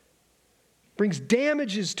 Brings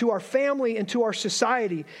damages to our family and to our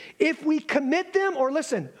society. If we commit them, or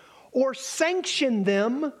listen, or sanction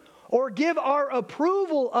them, or give our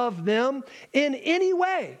approval of them in any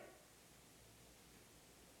way.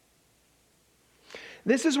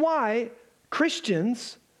 This is why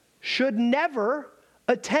Christians should never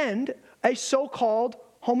attend a so-called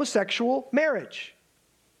homosexual marriage,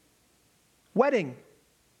 wedding.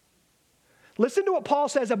 Listen to what Paul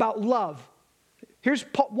says about love. Here's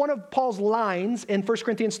one of Paul's lines in 1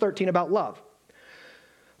 Corinthians 13 about love.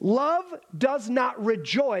 Love does not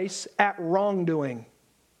rejoice at wrongdoing,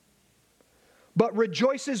 but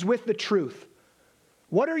rejoices with the truth.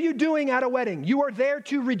 What are you doing at a wedding? You are there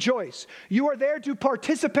to rejoice. You are there to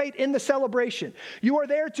participate in the celebration. You are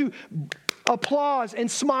there to applause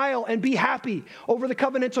and smile and be happy over the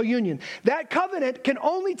covenantal union. That covenant can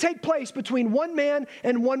only take place between one man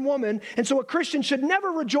and one woman, and so a Christian should never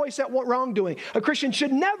rejoice at what wrongdoing. A Christian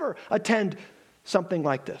should never attend something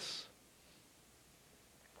like this.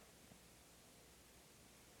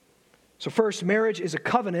 So first, marriage is a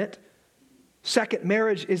covenant. Second,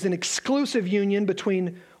 marriage is an exclusive union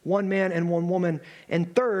between one man and one woman.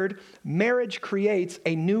 And third, marriage creates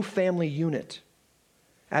a new family unit,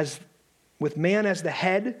 with man as the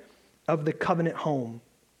head of the covenant home.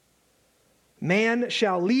 Man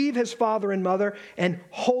shall leave his father and mother and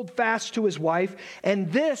hold fast to his wife.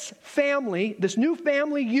 And this family, this new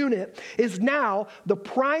family unit, is now the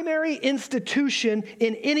primary institution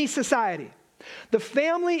in any society. The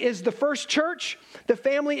family is the first church. The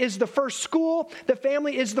family is the first school. The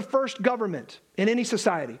family is the first government in any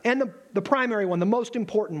society. And the primary one, the most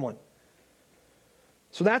important one.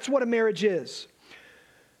 So that's what a marriage is.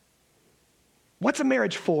 What's a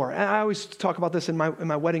marriage for? I always talk about this in my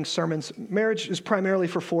wedding sermons. Marriage is primarily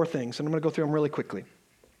for four things, and I'm going to go through them really quickly.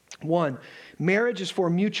 One, marriage is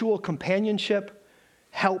for mutual companionship,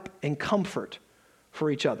 help, and comfort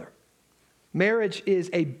for each other. Marriage is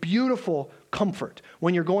a beautiful comfort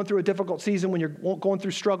when you're going through a difficult season, when you're going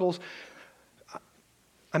through struggles.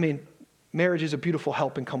 Marriage is a beautiful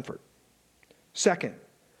help and comfort. Second,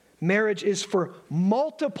 marriage is for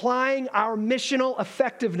multiplying our missional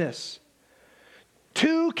effectiveness.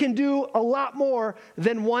 Two can do a lot more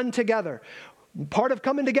than one together. Part of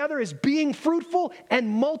coming together is being fruitful and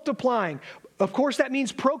multiplying. Of course, that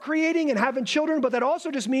means procreating and having children, but that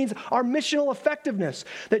also just means our missional effectiveness.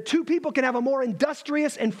 That two people can have a more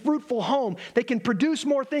industrious and fruitful home. They can produce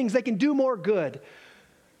more things. They can do more good.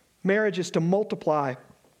 Marriage is to multiply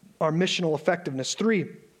our missional effectiveness. Three,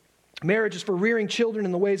 marriage is for rearing children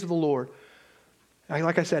in the ways of the Lord.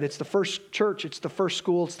 Like I said, it's the first church, it's the first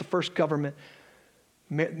school, it's the first government.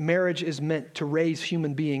 Marriage is meant to raise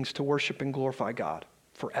human beings to worship and glorify God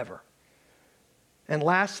forever. And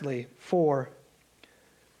lastly, four,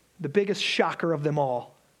 the biggest shocker of them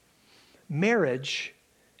all, marriage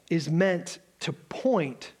is meant to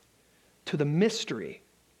point to the mystery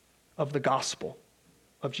of the gospel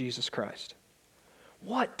of Jesus Christ.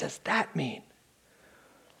 What does that mean?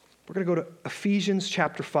 We're going to go to Ephesians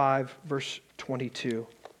chapter 5, verse 22.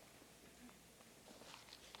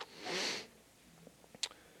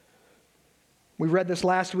 We read this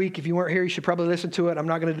last week. If you weren't here, you should probably listen to it. I'm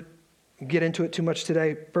not going to get into it too much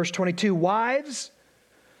today. Verse 22, wives,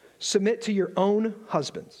 submit to your own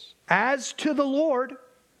husbands, as to the Lord,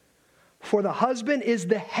 for the husband is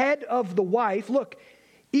the head of the wife. Look,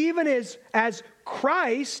 even as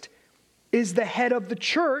Christ is the head of the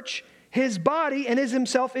church, his body, and is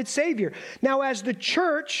himself its Savior. Now, as the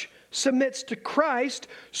church submits to Christ,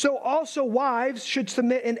 so also wives should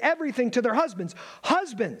submit in everything to their husbands.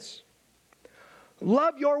 Husbands,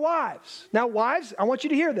 love your wives. Now, wives, I want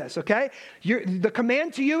you to hear this, okay? The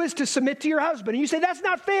command to you is to submit to your husband. And you say, that's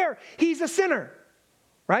not fair. He's a sinner,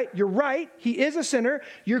 right? You're right. He is a sinner.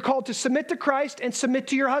 You're called to submit to Christ and submit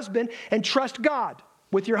to your husband and trust God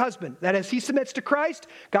with your husband. That as he submits to Christ,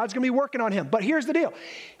 God's going to be working on him. But here's the deal.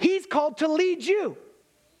 He's called to lead you.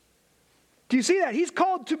 Do you see that? He's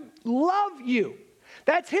called to love you.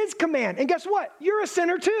 That's his command. And guess what? You're a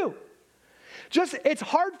sinner too. It's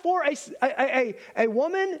hard for a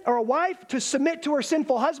woman or a wife to submit to her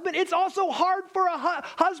sinful husband. It's also hard for a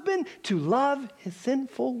husband to love his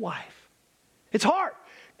sinful wife. It's hard.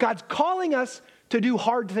 God's calling us to do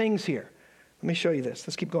hard things here. Let me show you this.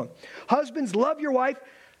 Let's keep going. Husbands, love your wife.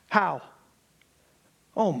 How?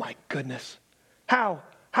 Oh my goodness. How?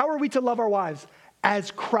 How are we to love our wives?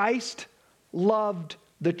 As Christ loved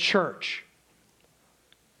the church.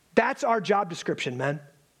 That's our job description, men.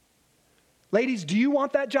 Ladies, do you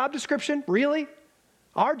want that job description? Really?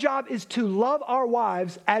 Our job is to love our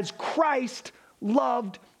wives as Christ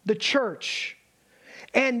loved the church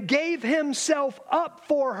and gave himself up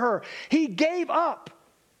for her. He gave up.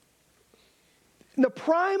 In the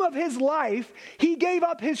prime of his life, he gave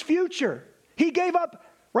up his future. He gave up,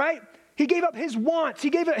 right? He gave up his wants. He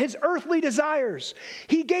gave up his earthly desires.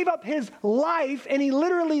 He gave up his life, and he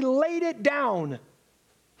literally laid it down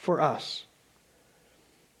for us.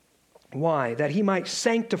 Why? That he might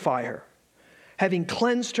sanctify her, having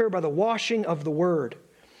cleansed her by the washing of the word,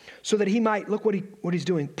 so that he might, look what he's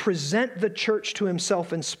doing, present the church to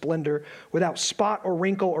himself in splendor, without spot or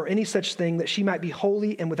wrinkle or any such thing, that she might be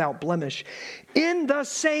holy and without blemish. In the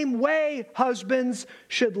same way, husbands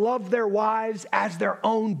should love their wives as their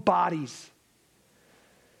own bodies.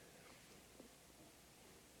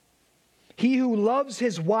 He who loves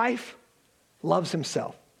his wife loves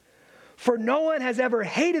himself. For no one has ever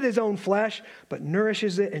hated his own flesh, but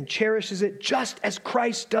nourishes it and cherishes it, just as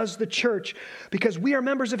Christ does the church, because we are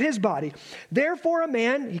members of his body. Therefore a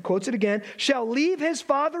man, he quotes it again, shall leave his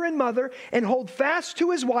father and mother and hold fast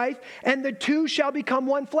to his wife, and the two shall become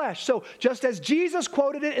one flesh. So just as Jesus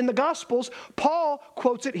quoted it in the Gospels, Paul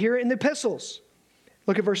quotes it here in the epistles.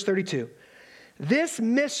 Look at verse 32. This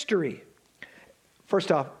mystery,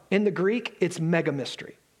 first off, in the Greek, it's mega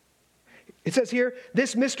mystery. It says here,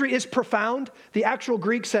 this mystery is profound. The actual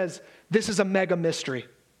Greek says, this is a mega mystery.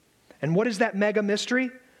 And what is that mega mystery?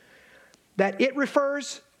 That it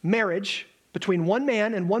refers, marriage between one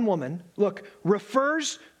man and one woman, look,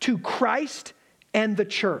 refers to Christ and the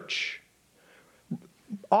church.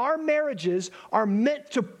 Our marriages are meant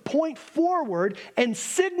to point forward and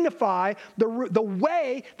signify the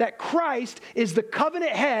way that Christ is the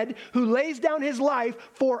covenant head who lays down his life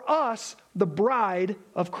for us, the bride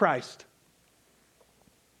of Christ.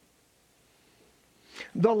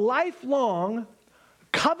 The lifelong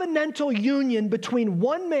covenantal union between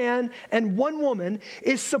one man and one woman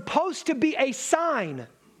is supposed to be a sign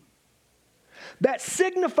that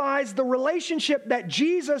signifies the relationship that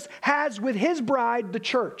Jesus has with his bride, the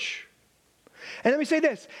church. And let me say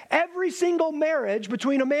this, every single marriage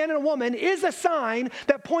between a man and a woman is a sign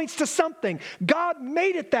that points to something. God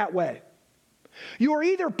made it that way. You are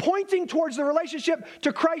either pointing towards the relationship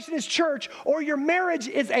to Christ and his church, or your marriage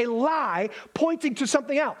is a lie pointing to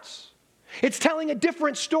something else. It's telling a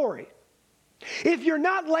different story. If you're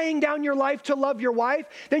not laying down your life to love your wife,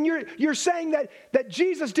 then you're saying that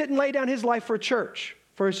Jesus didn't lay down his life for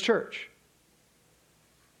his church.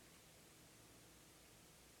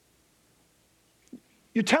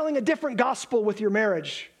 You're telling a different gospel with your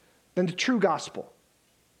marriage than the true gospel.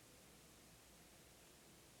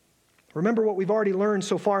 Remember what we've already learned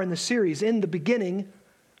so far in the series. In the beginning,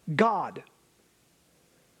 God.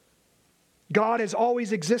 God has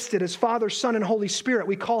always existed as Father, Son, and Holy Spirit.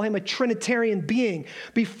 We call him a Trinitarian being.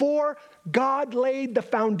 Before God laid the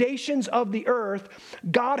foundations of the earth,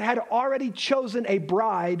 God had already chosen a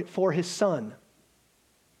bride for his Son.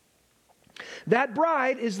 That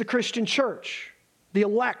bride is the Christian church, the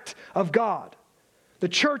elect of God. The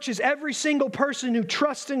church is every single person who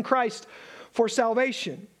trusts in Christ for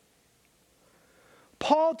salvation.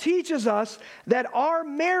 Paul teaches us that our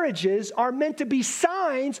marriages are meant to be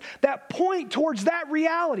signs that point towards that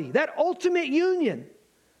reality, that ultimate union.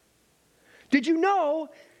 Did you know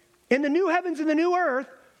in the new heavens and the new earth,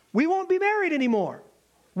 we won't be married anymore?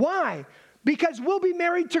 Why? Because we'll be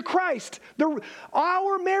married to Christ.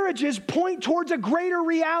 Our marriages point towards a greater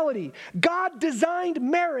reality. God designed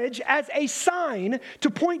marriage as a sign to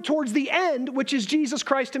point towards the end, which is Jesus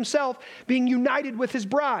Christ himself being united with his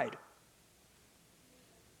bride.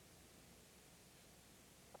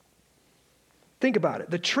 Think about it.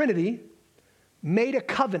 The Trinity made a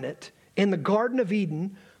covenant in the Garden of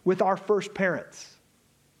Eden with our first parents.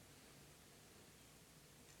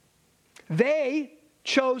 They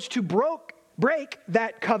chose to break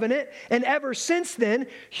that covenant, and ever since then,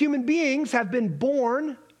 human beings have been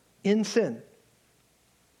born in sin.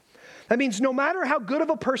 That means no matter how good of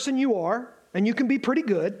a person you are, and you can be pretty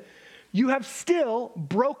good, you have still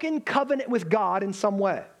broken covenant with God in some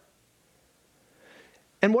way.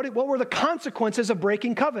 And what were the consequences of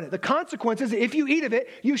breaking covenant? The consequences, if you eat of it,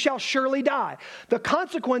 you shall surely die. The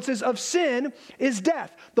consequences of sin is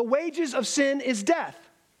death. The wages of sin is death.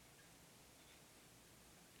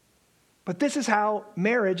 But this is how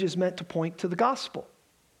marriage is meant to point to the gospel.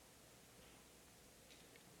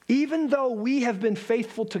 Even though we have been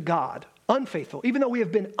faithful to God, even though we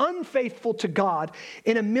have been unfaithful to God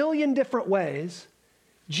in a million different ways,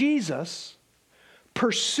 Jesus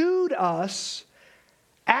pursued us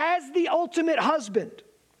as the ultimate husband.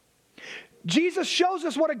 Jesus shows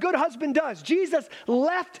us what a good husband does. Jesus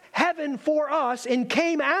left heaven for us and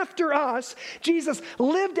came after us. Jesus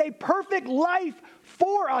lived a perfect life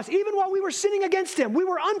for us, even while we were sinning against him. We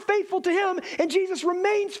were unfaithful to him, and Jesus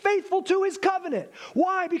remains faithful to his covenant.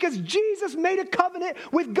 Why? Because Jesus made a covenant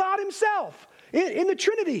with God himself in the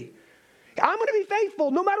Trinity. I'm going to be faithful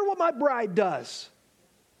no matter what my bride does.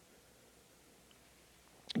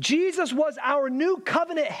 Jesus was our new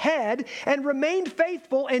covenant head and remained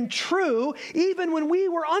faithful and true even when we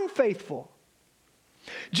were unfaithful.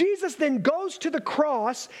 Jesus then goes to the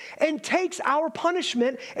cross and takes our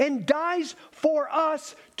punishment and dies for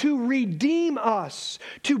us to redeem us,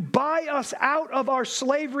 to buy us out of our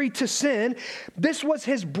slavery to sin. This was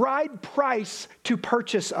his bride price to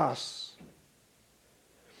purchase us,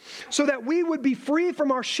 so that we would be free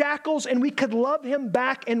from our shackles and we could love him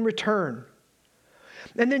back in return.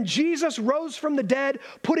 And then Jesus rose from the dead,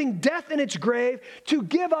 putting death in its grave to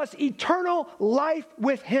give us eternal life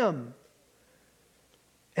with him.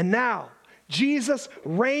 And now, Jesus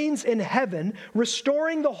reigns in heaven,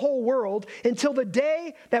 restoring the whole world until the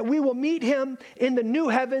day that we will meet him in the new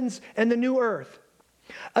heavens and the new earth.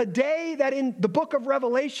 A day that in the book of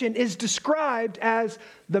Revelation is described as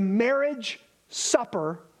the marriage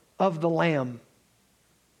supper of the Lamb.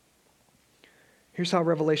 Here's how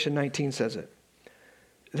Revelation 19 says it.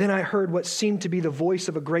 Then I heard what seemed to be the voice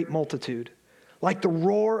of a great multitude, like the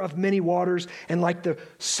roar of many waters and like the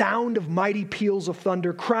sound of mighty peals of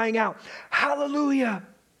thunder, crying out, "Hallelujah!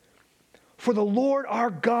 For the Lord our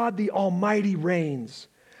God, the Almighty, reigns.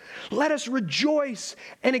 Let us rejoice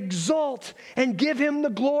and exult and give him the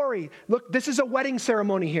glory." Look, this is a wedding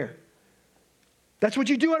ceremony here. That's what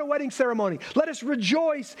you do at a wedding ceremony. Let us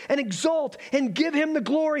rejoice and exult and give him the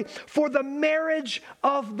glory, for the marriage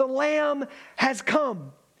of the Lamb has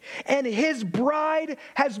come, and his bride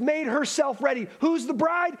has made herself ready. Who's the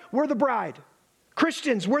bride? We're the bride.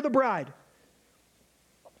 Christians, we're the bride.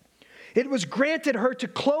 It was granted her to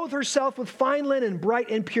clothe herself with fine linen, bright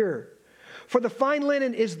and pure. For the fine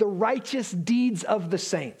linen is the righteous deeds of the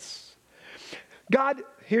saints. God,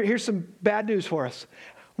 here's some bad news for us.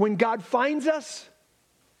 When God finds us,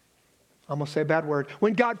 I'm going to say a bad word.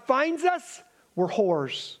 When God finds us, we're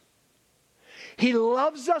whores. He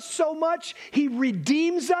loves us so much. He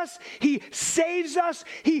redeems us. He saves us.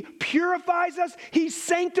 He purifies us. He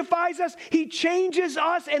sanctifies us. He changes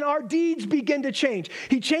us, and our deeds begin to change.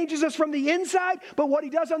 He changes us from the inside, but what he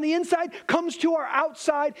does on the inside comes to our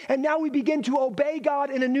outside, and now we begin to obey God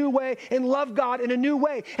in a new way and love God in a new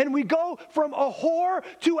way. And we go from a whore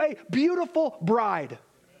to a beautiful bride.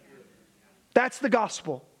 That's the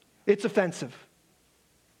gospel. It's offensive.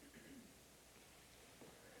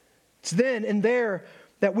 It's then and there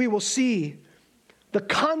that we will see the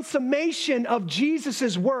consummation of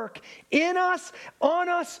Jesus' work in us, on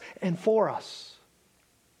us, and for us.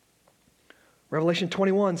 Revelation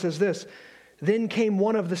 21 says this, "Then came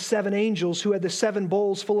one of the 7 angels who had the 7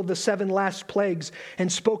 bowls full of the 7 last plagues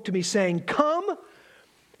and spoke to me saying, 'Come,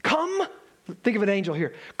 come,'" think of an angel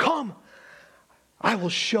here, "'come, I will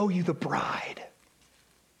show you the bride,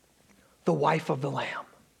 the wife of the Lamb.'"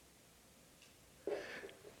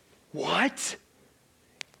 What?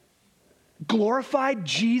 Glorified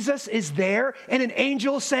Jesus is there, and an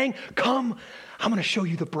angel is saying, "Come, I'm going to show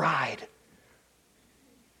you the bride."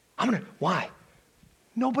 Why?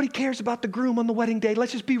 Nobody cares about the groom on the wedding day.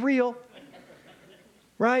 Let's just be real.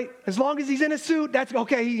 Right? As long as he's in a suit, that's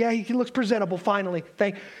okay. Yeah, he looks presentable finally.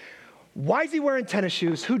 Why is he wearing tennis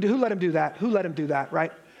shoes? Who let him do that? Who let him do that,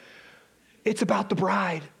 right? It's about the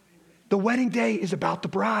bride. The wedding day is about the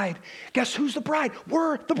bride. Guess who's the bride?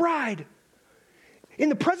 We're the bride. In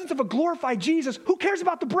the presence of a glorified Jesus, who cares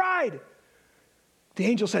about the bride? The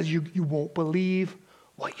angel says, you won't believe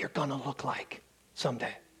what you're going to look like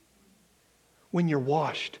someday when you're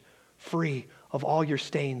washed free of all your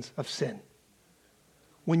stains of sin.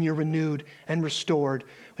 When you're renewed and restored,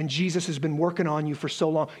 when Jesus has been working on you for so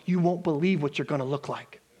long, you won't believe what you're going to look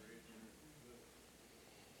like.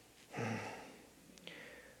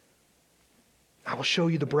 I will show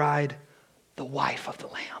you the bride, the wife of the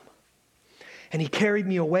Lamb. And he carried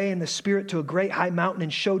me away in the Spirit to a great high mountain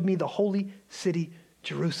and showed me the holy city,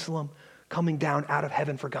 Jerusalem, coming down out of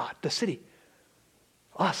heaven for God. The city,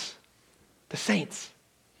 us, the saints,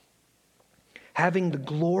 having the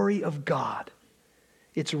glory of God,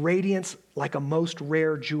 its radiance like a most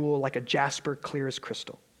rare jewel, like a jasper clear as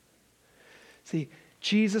crystal. See,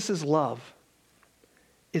 Jesus' love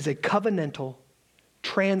is a covenantal,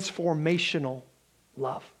 transformational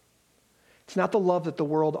love. It's not the love that the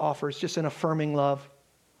world offers, just an affirming love.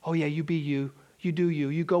 Oh yeah, you be you. You do you.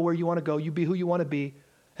 You go where you want to go. You be who you want to be.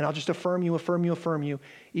 And I'll just affirm you,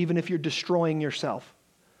 even if you're destroying yourself.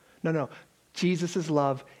 No. Jesus'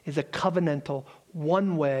 love is a covenantal,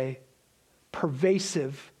 one-way,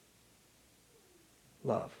 pervasive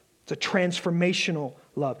love. It's a transformational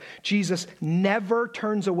love. Jesus never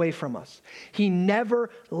turns away from us. He never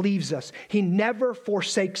leaves us. He never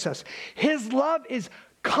forsakes us. His love is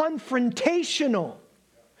confrontational.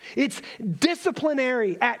 It's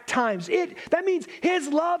disciplinary at times. That means his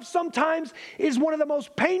love sometimes is one of the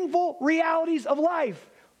most painful realities of life.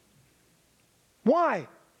 Why?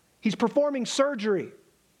 He's performing surgery.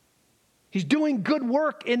 He's doing good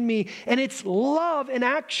work in me, and it's love in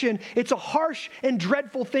action. It's a harsh and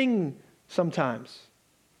dreadful thing sometimes.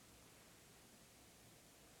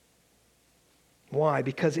 Why?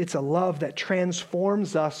 Because it's a love that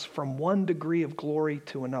transforms us from one degree of glory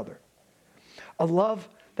to another. A love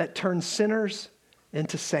that turns sinners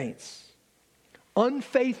into saints.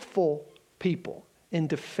 Unfaithful people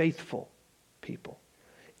into faithful people.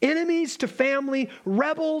 Enemies to family,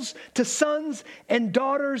 rebels to sons and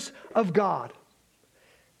daughters of God.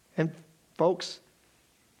 And folks,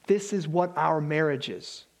 this is what our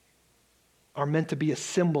marriages are meant to be a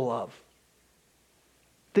symbol of.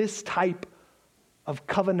 This type of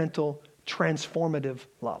covenantal, transformative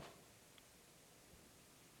love.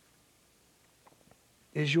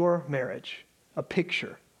 Is your marriage a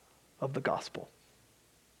picture of the gospel?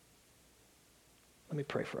 Let me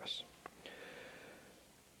pray for us.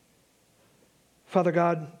 Father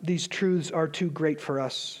God, these truths are too great for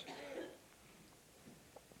us.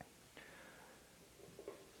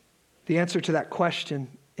 The answer to that question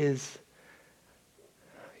is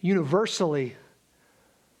universally,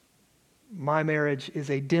 my marriage is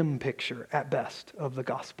a dim picture at best of the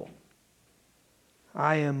gospel.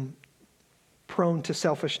 I am prone to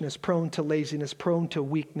selfishness, prone to laziness, prone to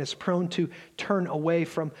weakness, prone to turn away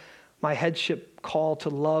from my headship call to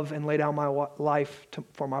love and lay down my life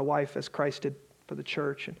for my wife as Christ did for the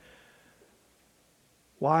church. And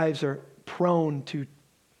wives are prone to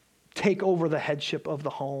take over the headship of the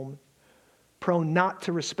home, prone not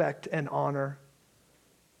to respect and honor.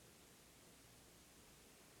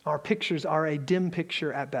 Our pictures are a dim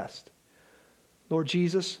picture at best. Lord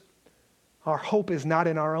Jesus, our hope is not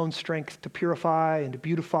in our own strength to purify and to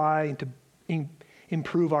beautify and to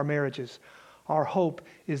improve our marriages. Our hope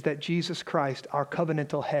is that Jesus Christ, our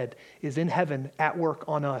covenantal head, is in heaven at work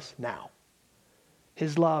on us now.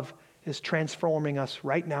 His love is transforming us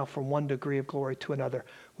right now from one degree of glory to another.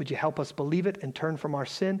 Would you help us believe it and turn from our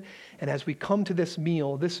sin? And as we come to this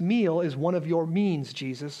meal is one of your means,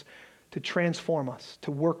 Jesus, to transform us, to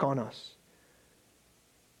work on us.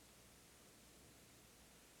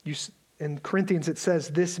 In Corinthians, it says,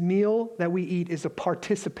 this meal that we eat is a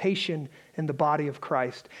participation in the body of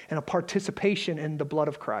Christ and a participation in the blood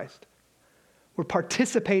of Christ. We're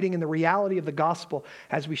participating in the reality of the gospel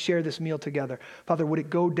as we share this meal together. Father, would it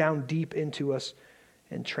go down deep into us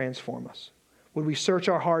and transform us? Would we search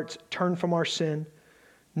our hearts, turn from our sin,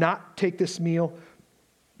 not take this meal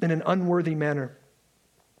in an unworthy manner?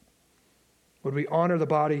 Would we honor the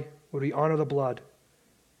body? Would we honor the blood?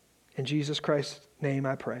 In Jesus Christ's name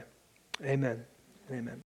I pray. Amen and amen.